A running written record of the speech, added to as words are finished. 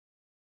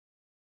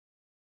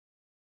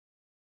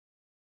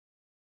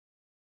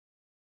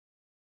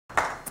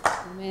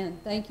Amen.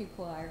 Thank you,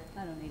 choir.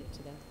 I don't need it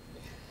today.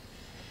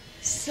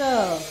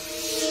 So,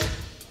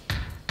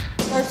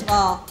 first of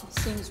all, it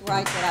seems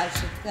right that I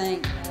should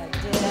thank Deb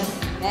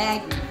and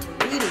Maggie for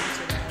reading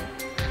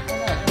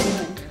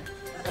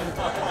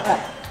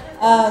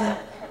today.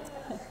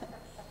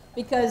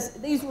 Because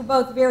these were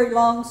both very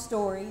long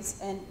stories,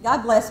 and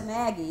God bless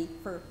Maggie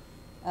for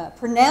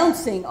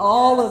pronouncing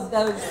all of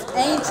those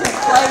ancient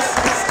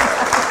places.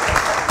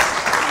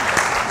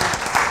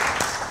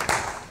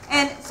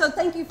 And so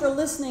thank you for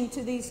listening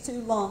to these two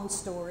long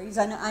stories.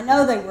 I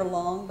know they were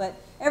long, but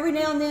every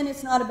now and then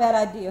it's not a bad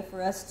idea for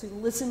us to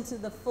listen to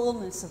the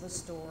fullness of a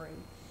story.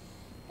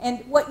 And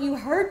what you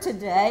heard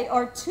today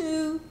are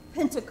two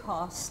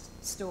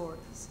Pentecost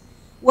stories.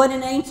 One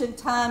in ancient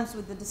times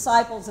with the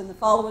disciples and the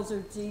followers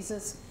of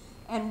Jesus,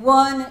 and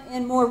one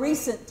in more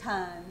recent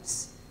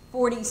times,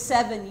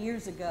 47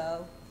 years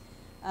ago,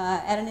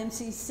 at an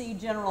MCC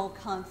General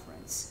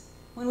Conference,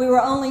 when we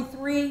were only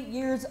 3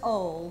 years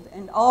old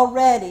and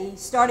already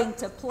starting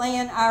to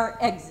plan our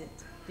exit.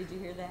 Did you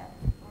hear that?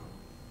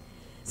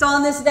 So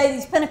on this day,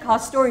 these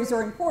Pentecost stories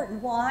are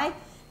important. Why?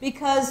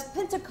 Because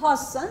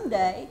Pentecost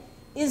Sunday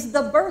is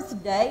the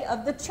birthday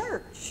of the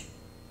church.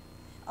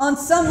 On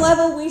some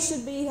level, we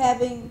should be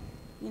having,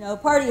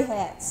 party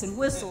hats and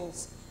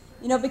whistles,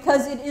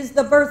 because it is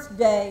the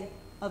birthday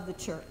of the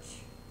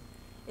church.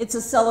 It's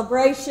a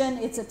celebration.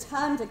 It's a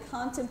time to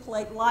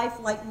contemplate life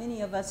like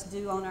many of us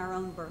do on our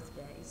own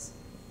birthdays.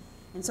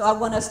 And so I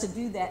want us to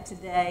do that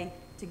today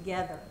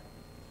together.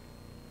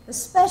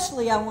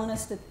 Especially, I want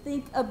us to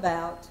think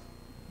about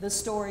the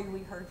story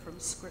we heard from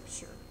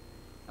Scripture.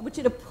 I want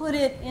you to put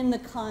it in the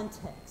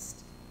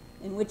context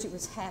in which it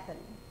was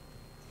happening.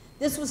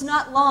 This was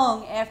not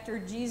long after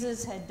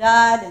Jesus had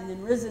died and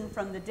then risen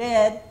from the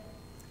dead.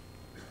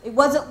 It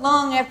wasn't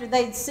long after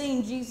they'd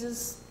seen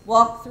Jesus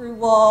walk through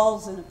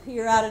walls and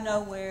appear out of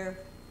nowhere.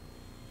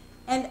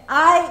 And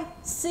I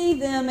see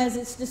them, as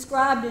it's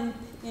described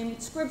in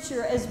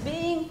Scripture, as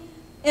being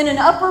in an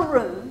upper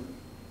room.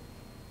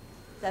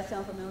 Does that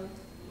sound familiar?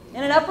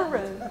 In an upper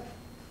room.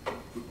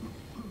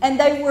 And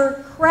they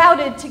were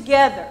crowded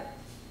together.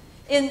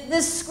 In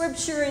this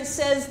Scripture, it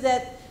says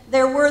that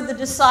there were the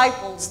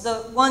disciples,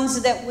 the ones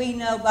that we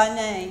know by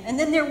name. And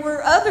then there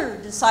were other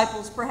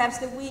disciples, perhaps,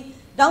 that we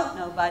don't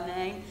know by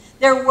name.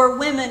 There were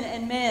women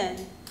and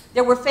men.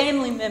 There were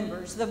family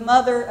members, the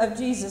mother of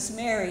Jesus,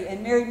 Mary,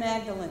 and Mary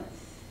Magdalene.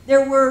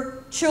 There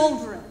were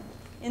children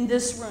in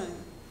this room.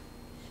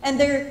 And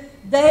they're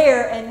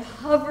there and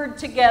hovered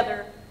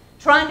together,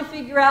 trying to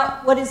figure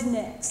out what is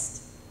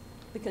next.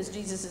 Because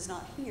Jesus is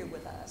not here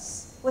with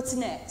us. What's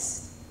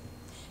next?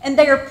 And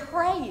they are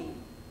praying.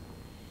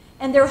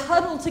 And they're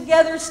huddled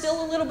together,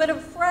 still a little bit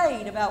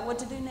afraid about what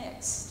to do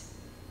next.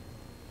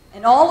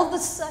 And all of a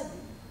sudden,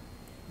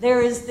 there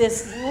is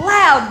this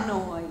loud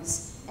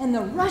noise and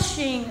the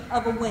rushing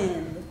of a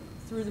wind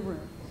through the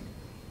room.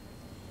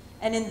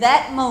 And in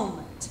that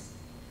moment,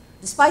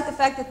 despite the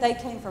fact that they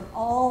came from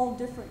all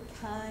different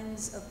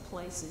kinds of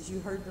places,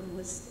 you heard them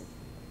listed,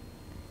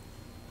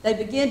 they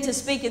began to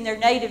speak in their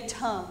native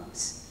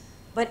tongues,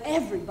 but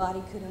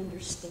everybody could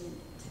understand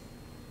it.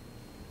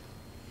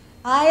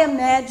 I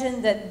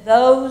imagine that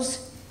those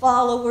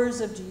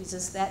followers of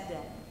Jesus that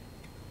day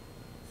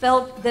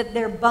felt that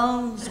their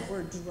bones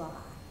were dry.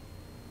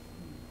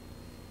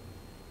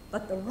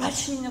 But the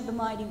rushing of the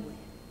mighty wind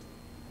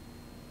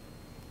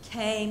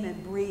came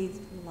and breathed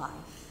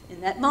life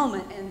in that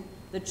moment, and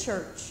the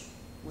church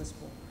was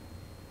born.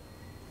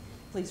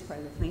 Please pray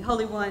with me.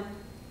 Holy One,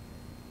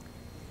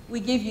 we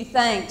give you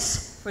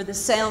thanks for the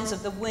sounds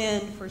of the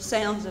wind, for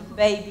sounds of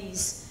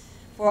babies,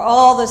 for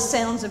all the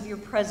sounds of your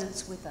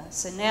presence with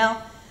us. And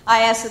now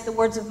I ask that the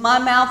words of my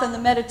mouth and the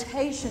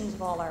meditations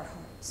of all our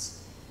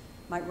hearts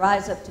might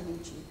rise up to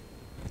meet you,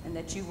 and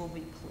that you will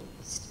be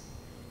pleased.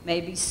 May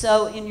it be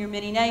so in your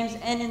many names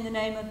and in the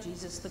name of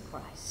Jesus the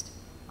Christ.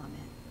 Amen.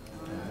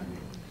 Amen.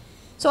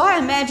 So I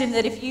imagine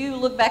that if you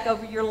look back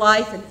over your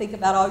life and think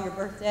about all your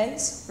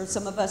birthdays, for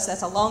some of us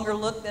that's a longer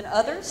look than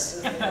others.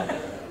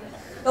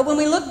 But when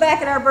we look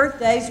back at our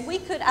birthdays, we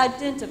could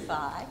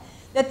identify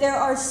that there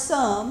are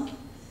some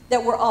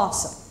that were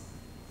awesome.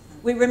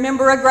 We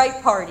remember a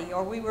great party,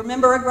 or we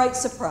remember a great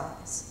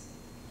surprise.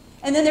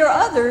 And then there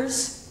are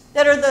others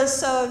that are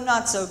the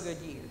not so good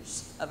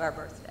years of our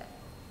birthday.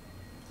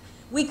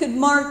 We could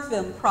mark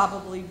them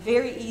probably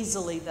very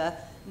easily, the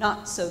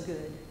not so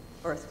good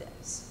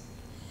birthdays.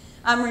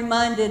 I'm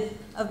reminded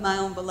of my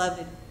own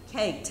beloved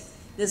Kate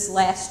this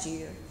last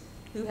year,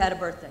 who had a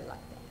birthday like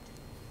that.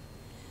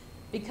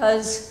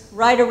 Because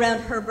right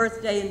around her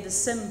birthday in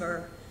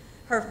December,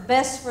 her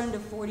best friend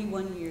of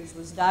 41 years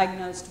was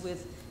diagnosed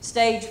with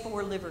stage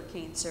 4 liver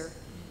cancer,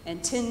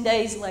 and 10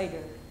 days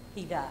later,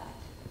 he died.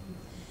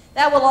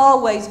 That will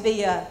always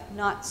be a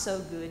not so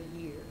good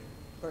year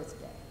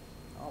birthday,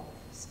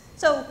 always.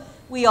 So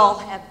we all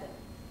have them.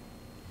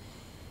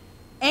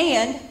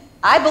 And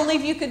I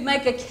believe you could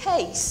make a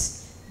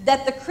case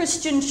that the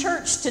Christian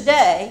church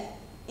today,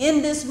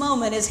 in this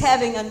moment, is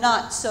having a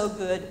not so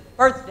good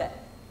birthday.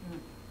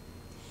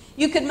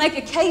 You could make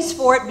a case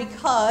for it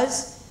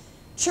because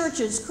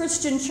Churches,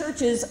 Christian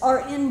churches,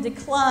 are in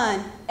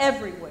decline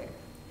everywhere.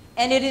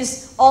 And it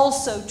is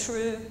also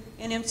true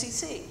in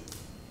MCC.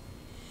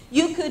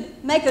 You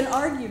could make an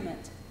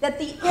argument that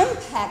the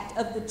impact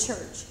of the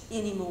church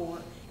anymore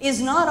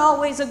is not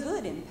always a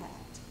good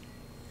impact.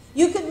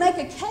 You could make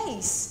a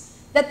case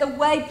that the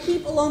way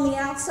people on the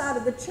outside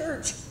of the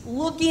church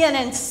look in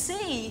and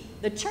see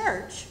the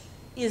church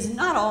is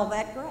not all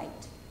that great.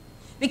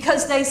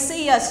 Because they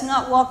see us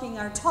not walking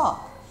our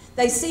talk.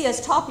 They see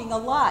us talking a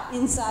lot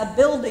inside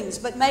buildings,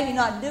 but maybe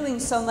not doing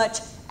so much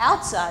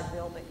outside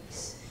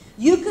buildings.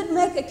 You could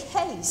make a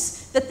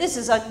case that this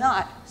is a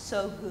not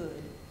so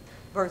good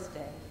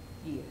birthday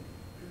year.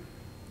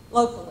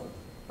 Locally,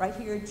 right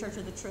here in Church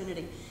of the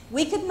Trinity,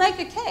 we could make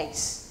a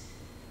case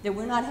that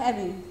we're not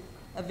having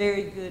a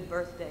very good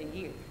birthday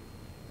year.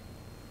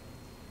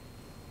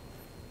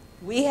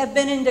 We have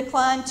been in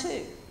decline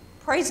too.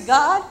 Praise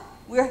God,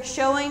 we're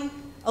showing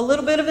a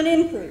little bit of an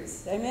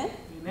increase. Amen?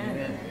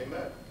 Amen.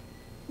 Amen.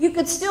 You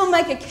could still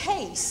make a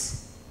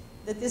case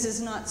that this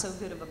is not so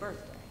good of a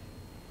birthday.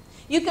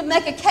 You could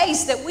make a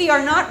case that we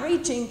are not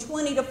reaching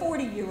 20 to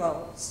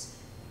 40-year-olds.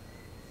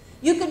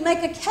 You could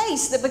make a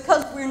case that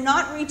because we're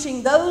not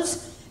reaching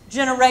those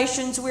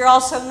generations, we're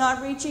also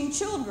not reaching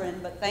children.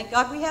 But thank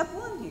God we have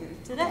one here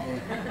today.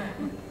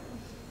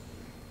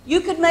 You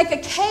could make a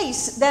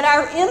case that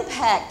our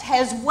impact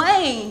has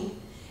waned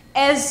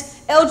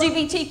as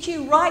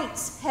LGBTQ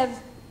rights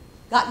have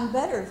gotten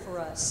better for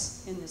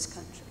us in this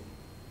country.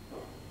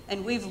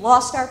 And we've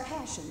lost our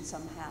passion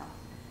somehow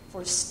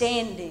for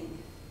standing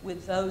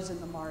with those in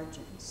the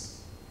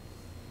margins.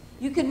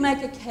 You could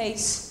make a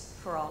case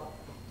for all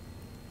of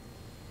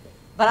that.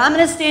 But I'm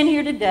going to stand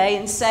here today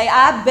and say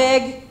I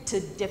beg to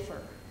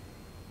differ.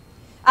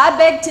 I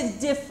beg to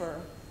differ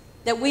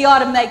that we ought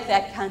to make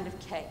that kind of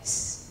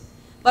case.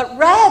 But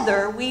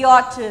rather, we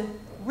ought to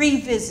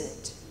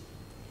revisit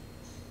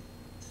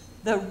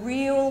the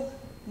real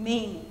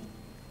meaning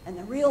and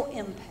the real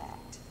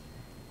impact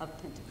of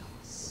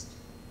Pentecost.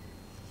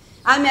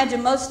 I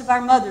imagine most of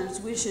our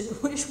mothers wish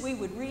we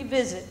would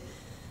revisit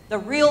the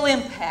real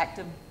impact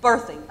of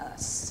birthing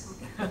us.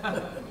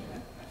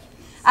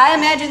 I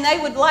imagine they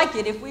would like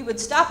it if we would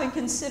stop and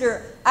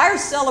consider our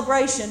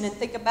celebration and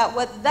think about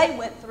what they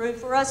went through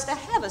for us to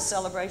have a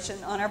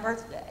celebration on our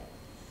birthday.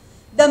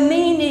 The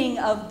meaning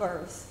of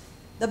birth,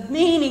 the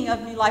meaning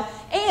of new life,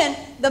 and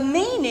the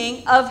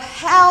meaning of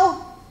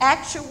how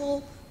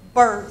actual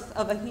birth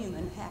of a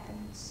human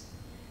happens.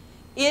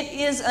 It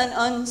is an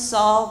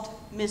unsolved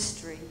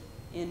mystery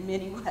in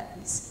many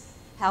ways,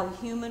 how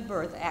human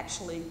birth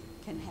actually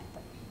can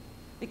happen,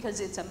 because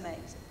it's amazing.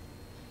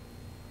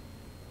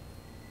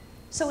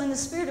 So in the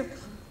spirit of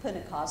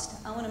Pentecost,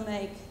 I want to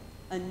make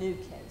a new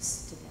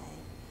case today.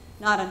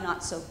 Not a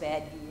not so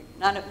bad year,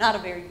 not a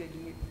very good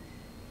year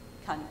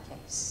kind of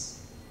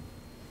case.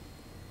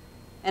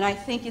 And I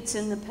think it's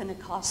in the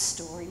Pentecost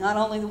story, not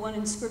only the one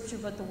in Scripture,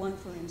 but the one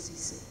for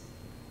MCC.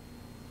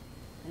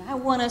 And I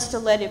want us to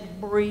let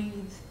it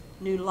breathe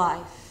new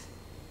life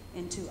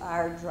into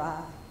our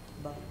dry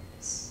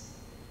bones.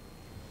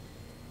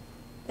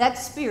 That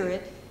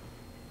spirit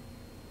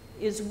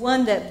is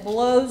one that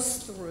blows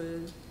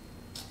through,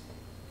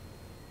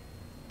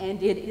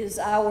 and it is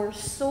our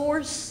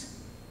source,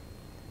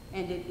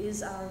 and it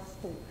is our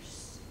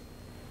force.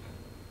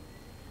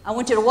 I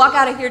want you to walk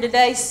out of here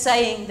today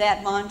saying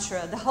that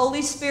mantra. The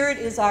Holy Spirit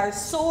is our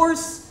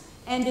source,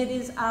 and it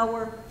is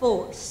our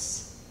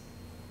force.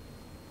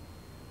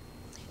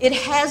 It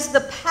has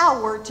the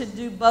power to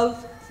do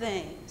both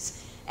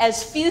things,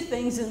 as few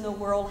things in the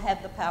world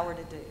have the power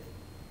to do.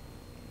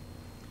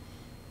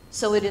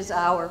 So it is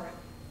our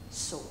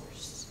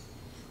source.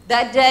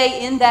 That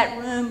day in that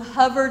room,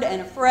 hovered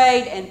and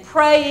afraid and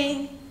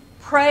praying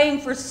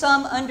for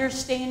some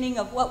understanding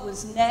of what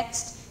was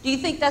next. Do you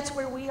think that's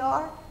where we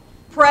are?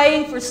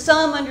 Praying for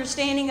some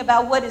understanding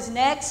about what is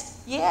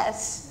next?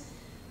 Yes.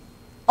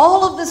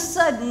 All of a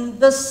sudden,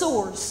 the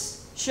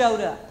source showed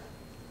up.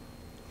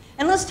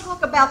 And let's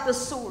talk about the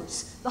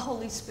source, the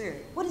Holy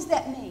Spirit. What does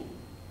that mean?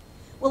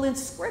 Well, in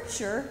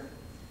Scripture,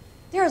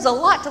 there is a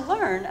lot to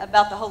learn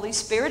about the Holy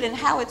Spirit and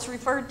how it's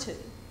referred to.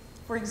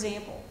 For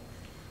example,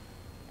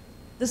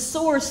 the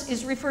source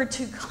is referred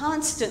to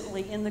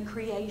constantly in the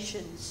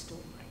creation story.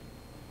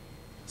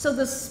 So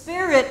the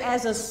Spirit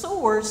as a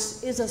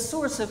source is a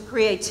source of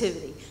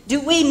creativity.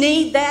 Do we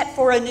need that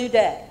for a new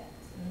day?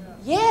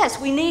 Yes,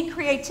 we need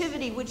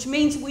creativity, which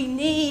means we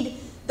need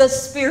the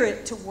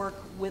Spirit to work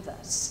with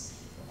us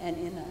and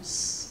in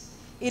us.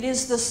 It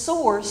is the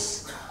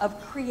source of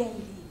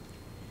creating,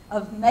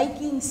 of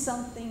making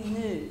something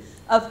new,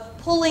 of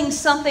pulling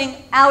something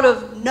out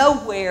of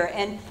nowhere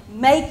and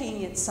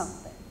making it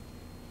something.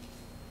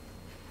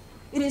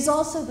 It is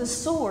also the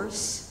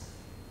source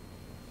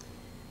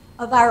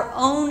of our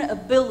own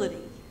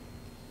ability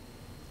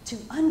to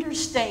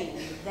understand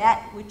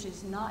that which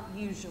is not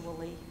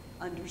usually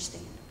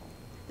understandable.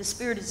 The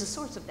Spirit is the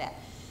source of that.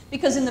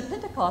 Because in the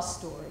Pentecost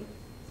story,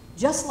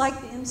 just like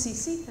the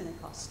MCC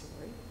Pentecost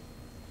story,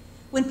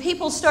 when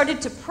people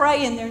started to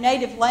pray in their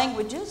native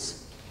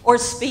languages, or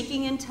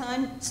speaking in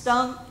tongues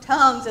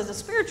as a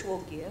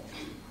spiritual gift,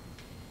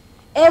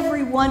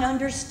 everyone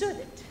understood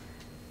it.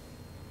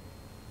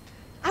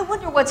 I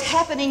wonder what's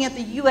happening at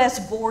the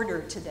U.S.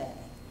 border today,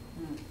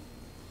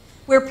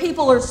 where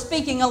people are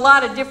speaking a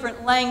lot of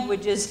different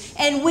languages,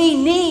 and we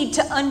need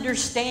to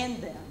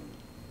understand them.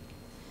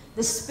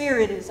 The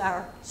Spirit is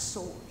our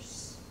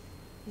source.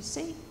 You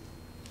see?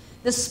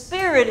 The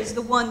Spirit is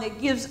the one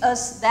that gives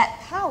us that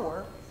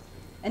power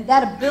and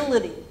that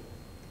ability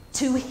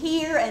to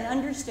hear and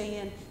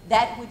understand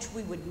that which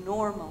we would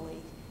normally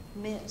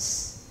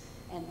miss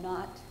and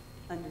not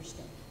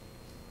understand.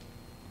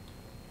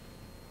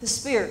 The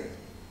Spirit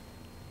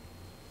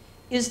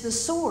is the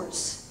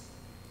source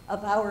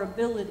of our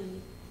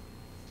ability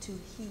to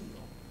heal.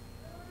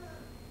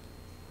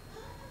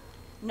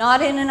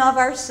 Not in and of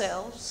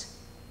ourselves,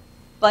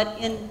 but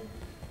in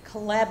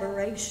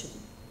collaboration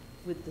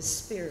with the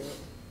Spirit,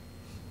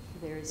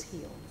 there is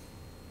healing.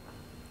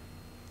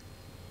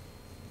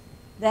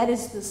 That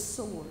is the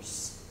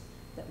source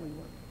that we work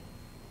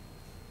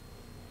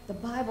with.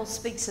 The Bible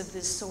speaks of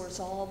this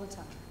source all the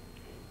time.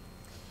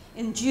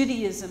 In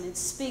Judaism, it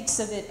speaks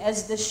of it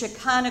as the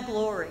Shekinah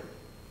glory.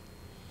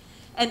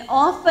 And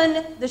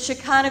often the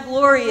Shekinah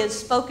glory is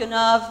spoken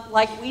of,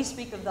 like we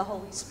speak of the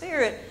Holy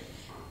Spirit,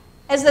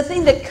 as the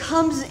thing that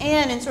comes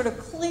in and sort of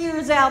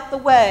clears out the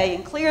way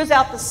and clears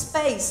out the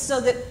space so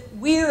that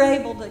we're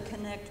able to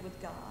connect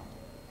with God.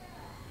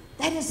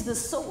 That is the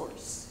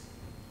source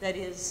that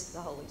is the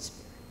Holy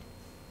Spirit.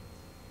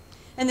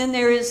 And then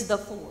there is the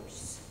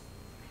force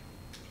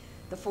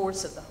of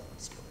the Holy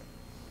Spirit.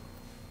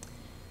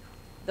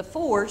 The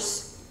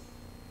force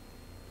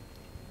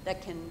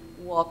that can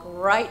walk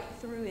right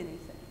through anything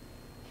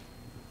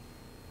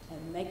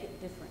and make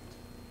it different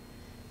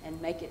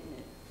and make it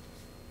new.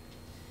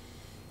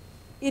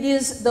 It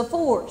is the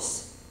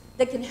force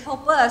that can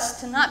help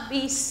us to not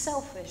be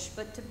selfish,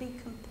 but to be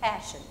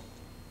compassionate.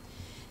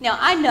 Now,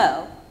 I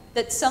know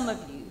that some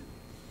of you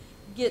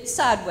get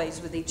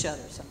sideways with each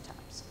other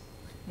sometimes.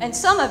 And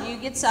some of you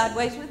get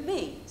sideways with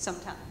me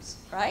sometimes,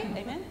 right?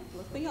 Amen?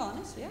 Let's be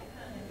honest, yeah?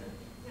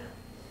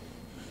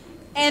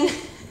 And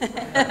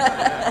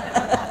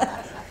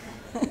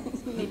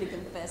you need to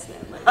confess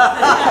that.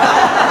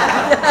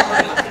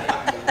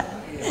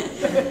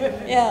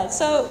 Yeah,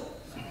 so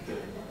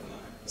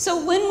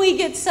when we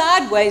get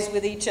sideways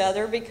with each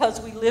other, because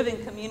we live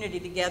in community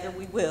together,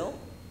 we will.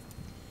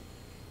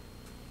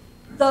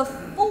 The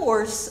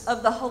force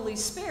of the Holy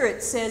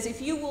Spirit says,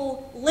 if you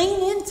will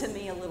lean into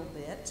me a little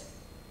bit,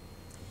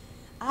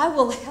 I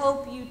will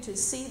help you to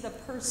see the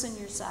person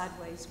you're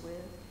sideways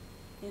with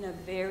in a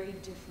very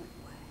different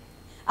way.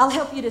 I'll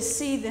help you to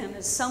see them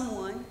as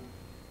someone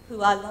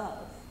who I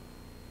love.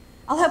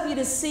 I'll help you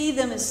to see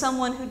them as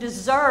someone who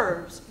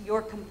deserves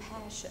your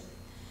compassion.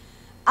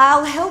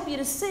 I'll help you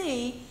to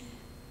see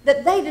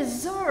that they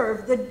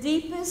deserve the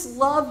deepest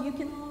love you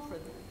can offer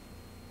them.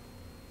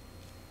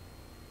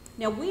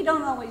 Now, we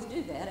don't always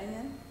do that,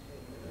 amen?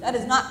 That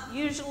is not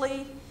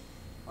usually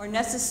or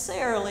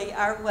necessarily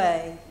our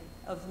way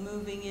of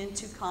moving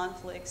into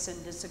conflicts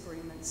and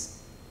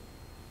disagreements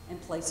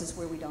and places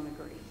where we don't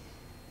agree.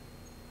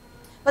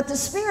 But the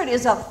Spirit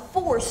is a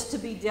force to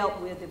be dealt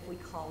with if we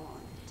call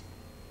on it.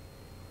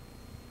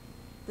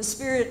 The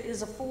Spirit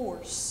is a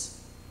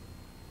force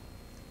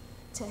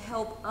to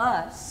help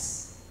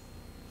us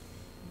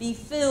be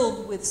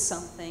filled with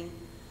something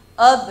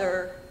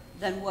other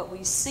than what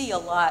we see a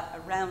lot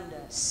around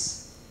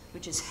us,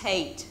 which is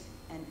hate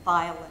and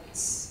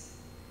violence.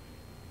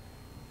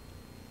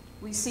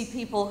 We see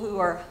people who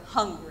are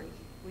hungry.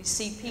 We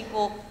see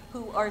people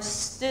who are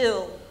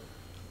still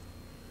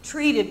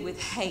treated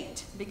with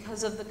hate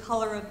because of the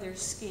color of their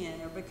skin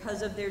or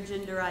because of their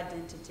gender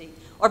identity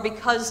or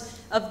because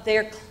of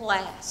their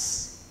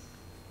class.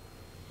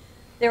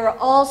 There are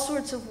all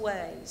sorts of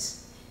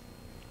ways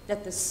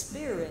that the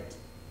Spirit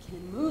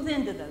can move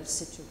into those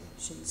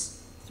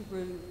situations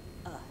through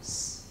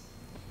us.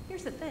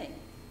 Here's the thing.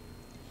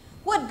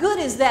 What good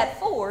is that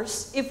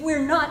force if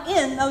we're not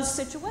in those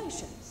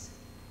situations?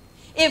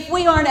 If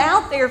we aren't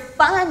out there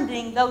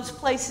finding those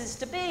places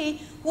to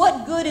be,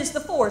 what good is the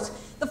force?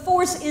 The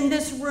force in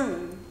this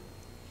room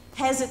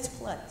has its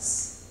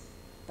place,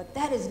 but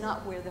that is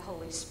not where the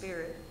Holy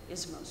Spirit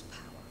is most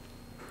powerful.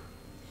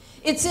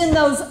 It's in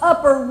those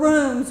upper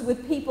rooms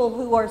with people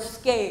who are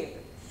scared.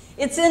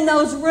 It's in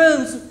those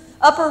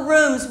upper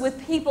rooms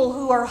with people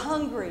who are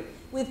hungry,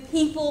 with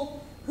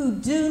people who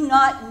do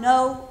not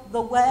know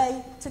the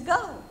way to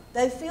go.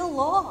 They feel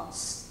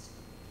lost.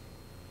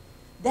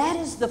 That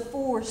is the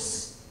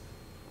force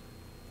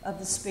of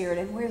the Spirit,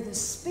 and where the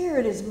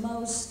Spirit is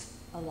most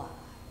alive.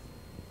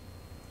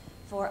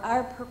 For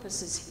our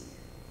purposes here,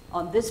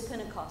 on this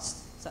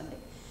Pentecost Sunday,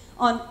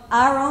 on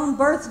our own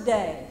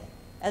birthday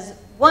as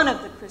one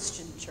of the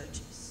Christian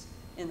churches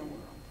in the world,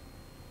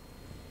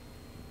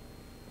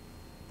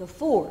 the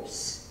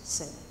force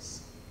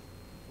says,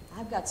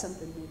 I've got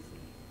something new for you.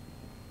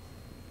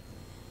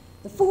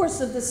 The force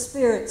of the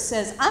Spirit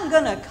says, I'm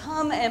going to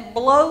come and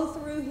blow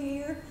through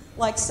here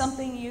like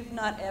something you've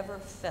not ever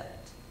felt.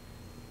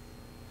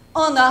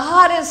 On the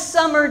hottest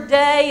summer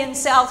day in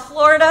South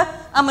Florida,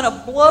 I'm going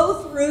to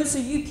blow through so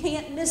you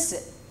can't miss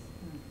it.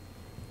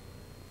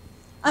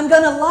 I'm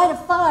going to light a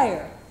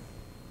fire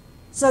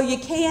so you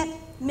can't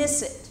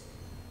miss it.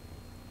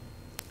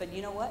 But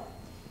you know what?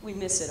 We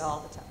miss it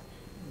all the time.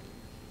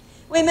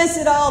 We miss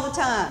it all the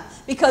time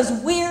because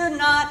we're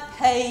not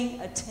paying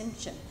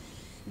attention.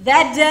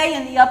 That day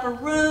in the upper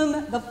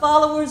room, the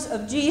followers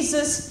of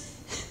Jesus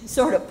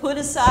sort of put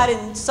aside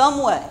in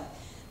some way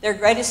their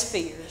greatest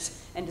fears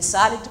and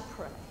decided to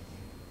pray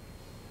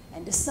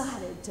and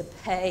decided to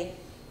pay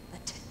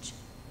attention.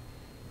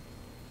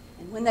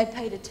 And when they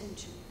paid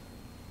attention,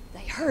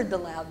 they heard the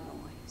loud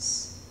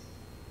noise.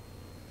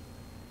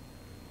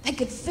 They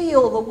could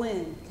feel the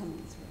wind coming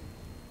through.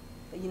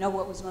 But you know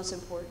what was most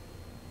important?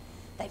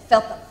 They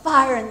felt the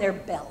fire in their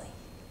belly.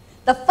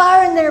 The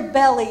fire in their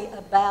belly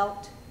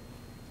about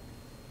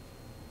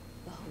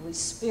the Holy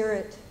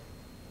Spirit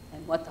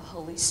and what the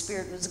Holy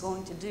Spirit was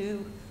going to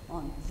do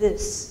on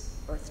this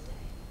birthday.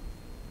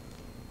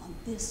 On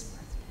this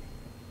birthday.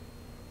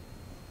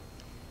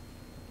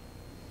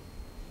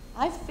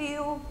 I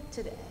feel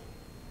today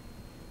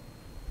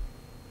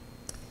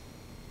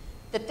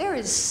that there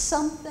is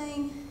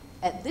something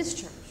at this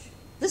church,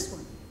 this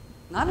one,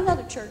 not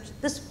another church,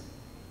 this one,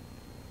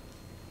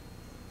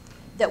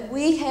 that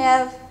we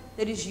have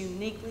that is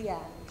uniquely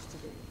ours to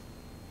do.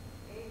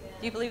 Amen.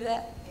 Do you believe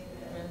that?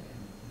 Amen.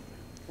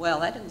 Well,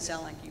 that doesn't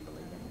sound like you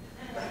believe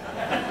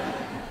that.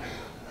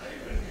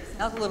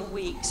 That was a little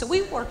weak, so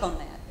we work on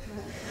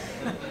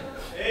that.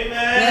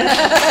 Amen.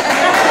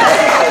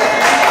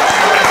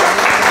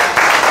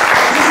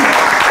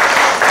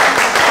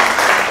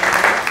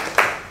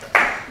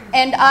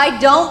 And I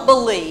don't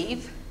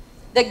believe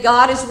that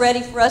God is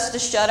ready for us to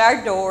shut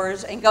our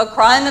doors and go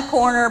cry in the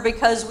corner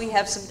because we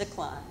have some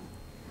decline.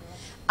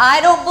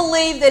 I don't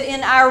believe that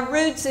in our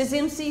roots as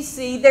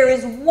MCC there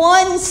is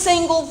one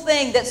single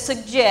thing that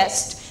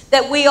suggests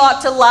that we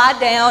ought to lie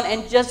down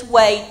and just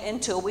wait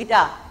until we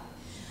die.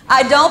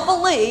 I don't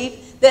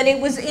believe that it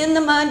was in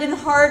the mind and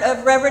heart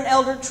of Reverend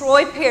Elder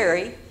Troy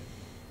Perry,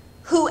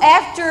 who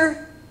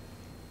after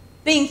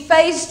being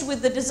faced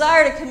with the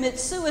desire to commit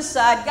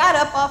suicide, got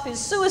up off his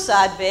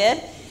suicide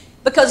bed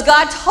because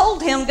God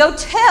told him, go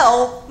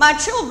tell my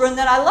children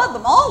that I love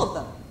them, all of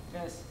them.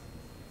 Yes.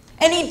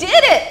 And he did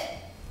it.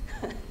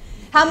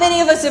 How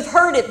many of us have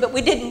heard it, but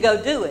we didn't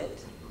go do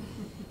it?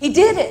 He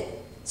did it.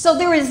 So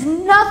there is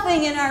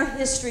nothing in our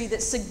history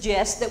that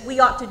suggests that we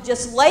ought to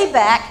just lay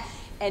back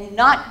and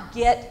not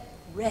get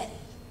ready.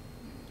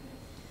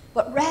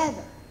 But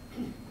rather,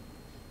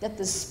 that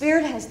the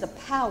Spirit has the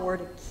power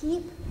to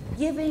keep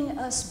giving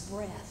us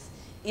breath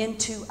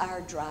into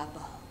our dry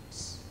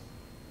bones.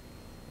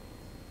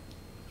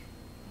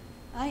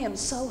 I am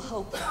so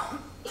hopeful.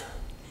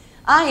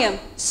 I am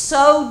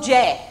so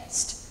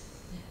jazzed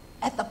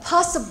at the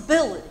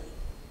possibility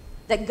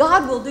that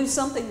God will do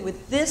something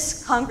with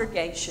this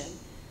congregation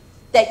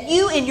that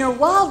you in your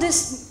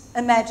wildest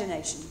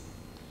imagination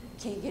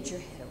can't get your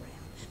head around.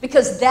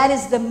 Because that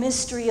is the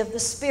mystery of the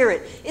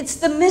Spirit. It's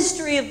the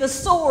mystery of the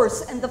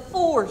source and the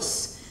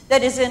force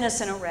that is in us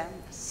and around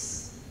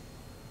us.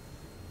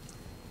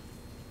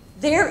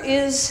 There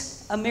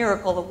is a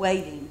miracle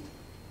awaiting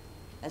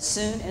as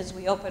soon as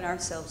we open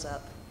ourselves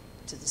up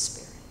to the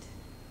Spirit.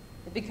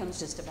 It becomes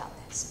just about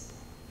that simple.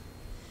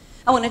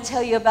 I want to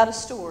tell you about a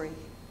story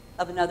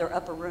of another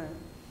upper room.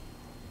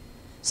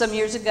 Some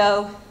years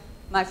ago,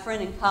 my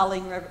friend and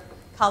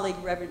colleague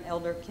Reverend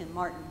Elder Ken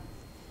Martin,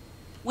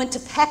 went to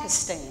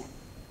Pakistan.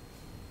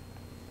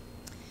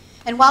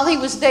 And while he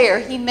was there,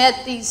 he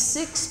met these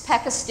 6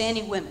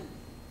 Pakistani women.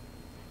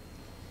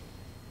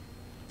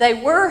 They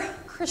were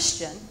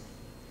Christian,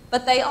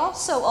 but they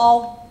also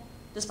all,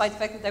 despite the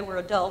fact that they were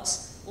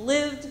adults,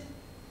 lived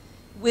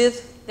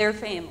with their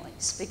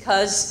families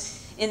because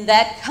in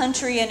that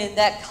country and in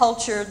that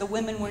culture, the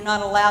women were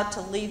not allowed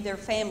to leave their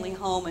family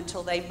home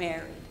until they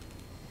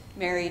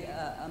married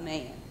a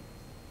man.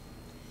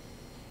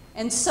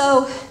 And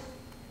so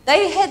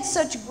they had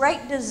such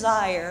great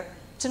desire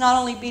to not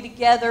only be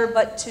together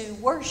but to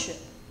worship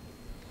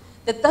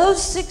that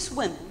those 6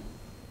 women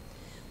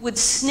would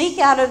sneak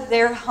out of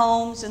their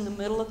homes in the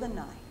middle of the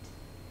night,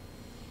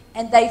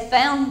 and they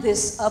found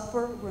this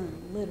upper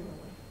room, literally,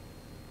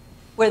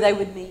 where they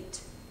would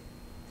meet.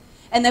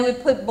 And they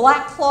would put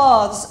black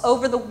cloths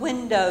over the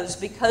windows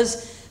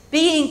because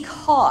being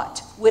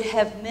caught would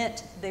have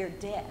meant their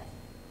death.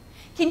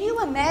 Can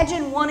you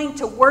imagine wanting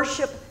to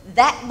worship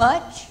that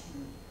much?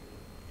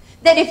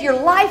 That if your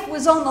life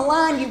was on the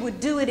line, you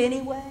would do it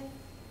anyway?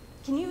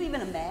 Can you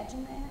even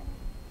imagine that?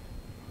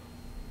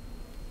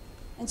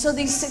 And so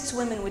these 6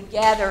 women would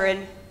gather,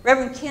 and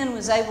Reverend Ken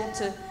was able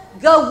to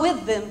go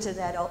with them to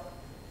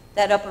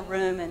that upper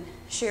room and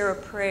share a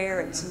prayer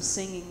and some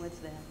singing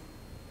with them.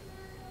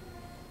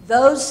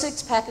 Those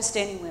 6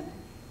 Pakistani women,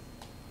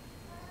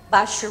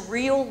 by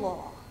Sharia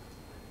law,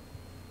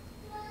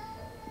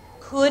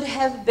 could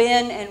have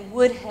been and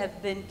would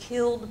have been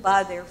killed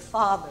by their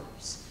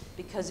fathers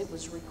because it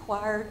was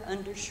required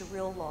under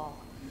Sharia law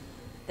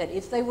that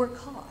if they were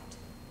caught,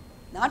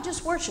 not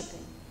just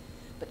worshiping,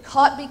 but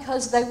caught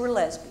because they were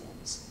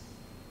lesbians,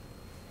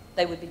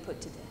 they would be put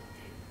to death.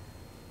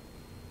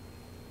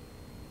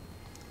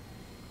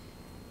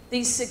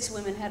 These 6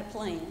 women had a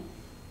plan.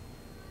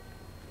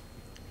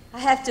 I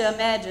have to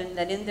imagine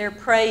that in their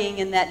praying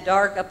in that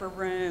dark upper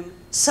room,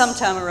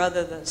 sometime or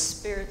other the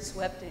Spirit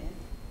swept in.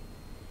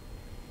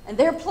 And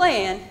their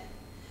plan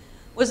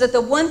was that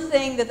the one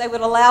thing that they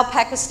would allow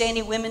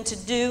Pakistani women to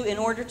do in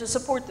order to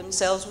support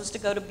themselves was to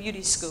go to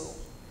beauty school.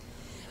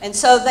 And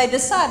so they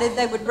decided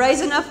they would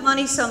raise enough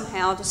money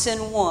somehow to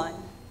send one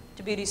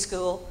to beauty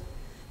school.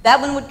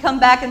 That one would come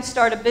back and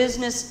start a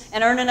business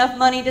and earn enough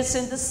money to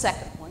send the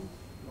second one.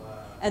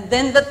 And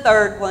then the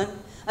third one,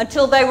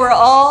 until they were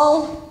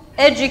all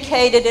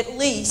educated at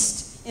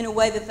least in a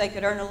way that they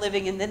could earn a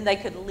living, and then they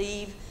could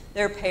leave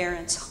their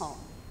parents' home.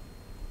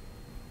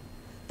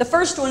 The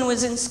first one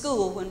was in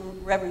school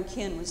when Reverend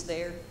Ken was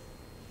there.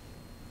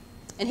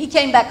 And he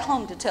came back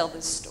home to tell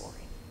this story.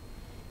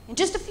 In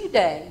just a few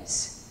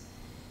days,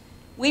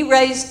 we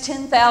raised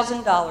 $10,000,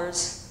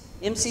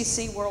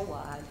 MCC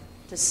worldwide,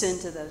 to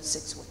send to those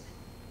 6 women.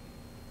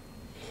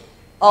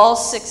 All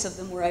 6 of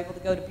them were able to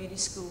go to beauty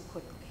school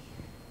quickly.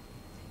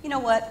 You know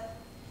what?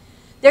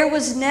 There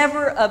was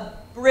never a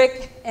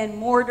brick and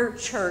mortar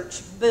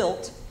church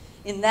built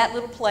in that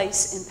little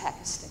place in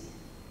Pakistan.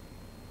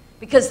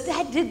 Because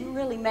that didn't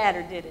really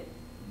matter, did it?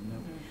 No.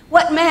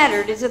 What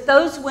mattered is that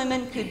those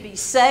women could be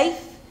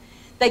safe,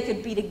 they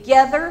could be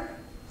together,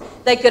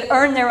 they could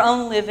earn their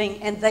own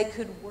living, and they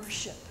could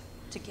worship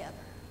together.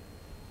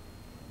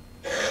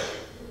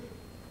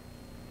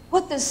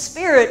 What the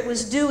Spirit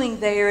was doing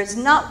there is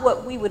not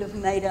what we would have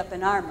made up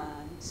in our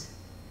minds.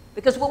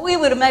 Because what we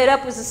would have made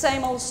up was the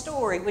same old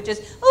story, which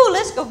is, oh,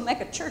 let's go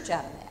make a church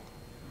out of that.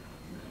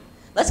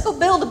 Let's go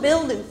build a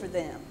building for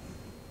them.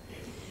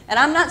 And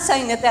I'm not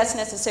saying that that's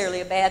necessarily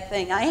a bad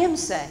thing. I am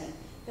saying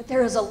that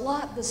there is a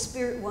lot the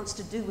Spirit wants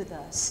to do with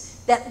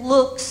us that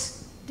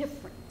looks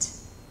different,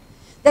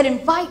 that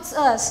invites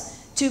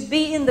us to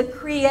be in the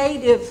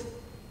creative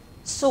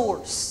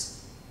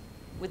source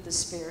with the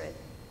Spirit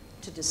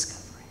to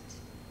discover it.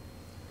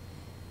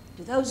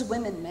 Do those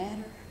women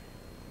matter?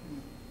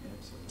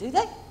 Do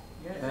they?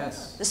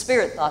 Yes. The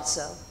Spirit thought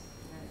so.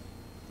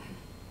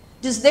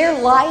 Does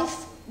their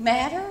life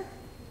matter?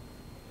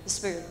 The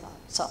Spirit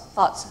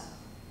thought so.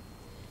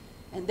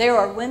 And there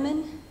are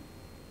women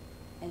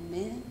and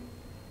men.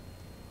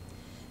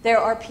 There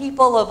are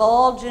people of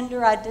all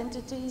gender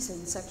identities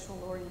and sexual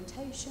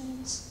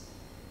orientations.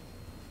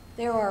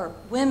 There are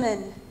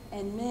women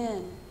and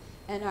men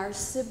and our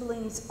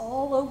siblings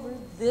all over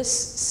this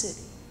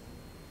city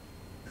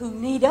who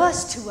need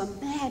us to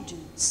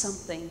imagine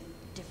something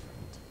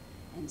different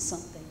and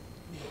something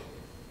new.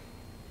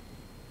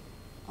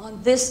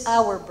 On this,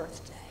 our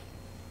birthday,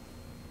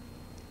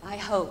 I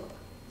hope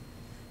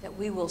that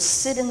we will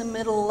sit in the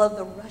middle of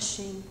the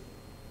rushing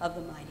of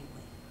the mighty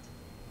wind.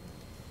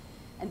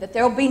 And that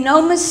there will be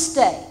no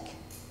mistake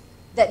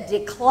that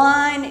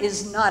decline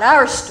is not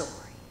our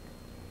story,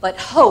 but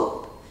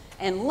hope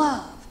and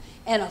love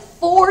and a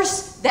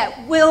force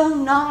that will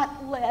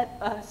not let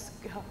us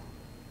go.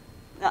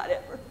 Not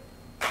ever.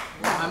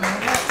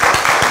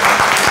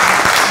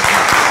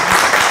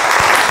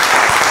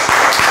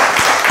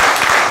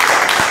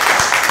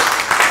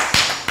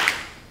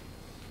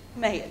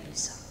 May it be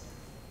so.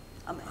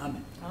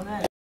 Amen.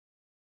 Amen.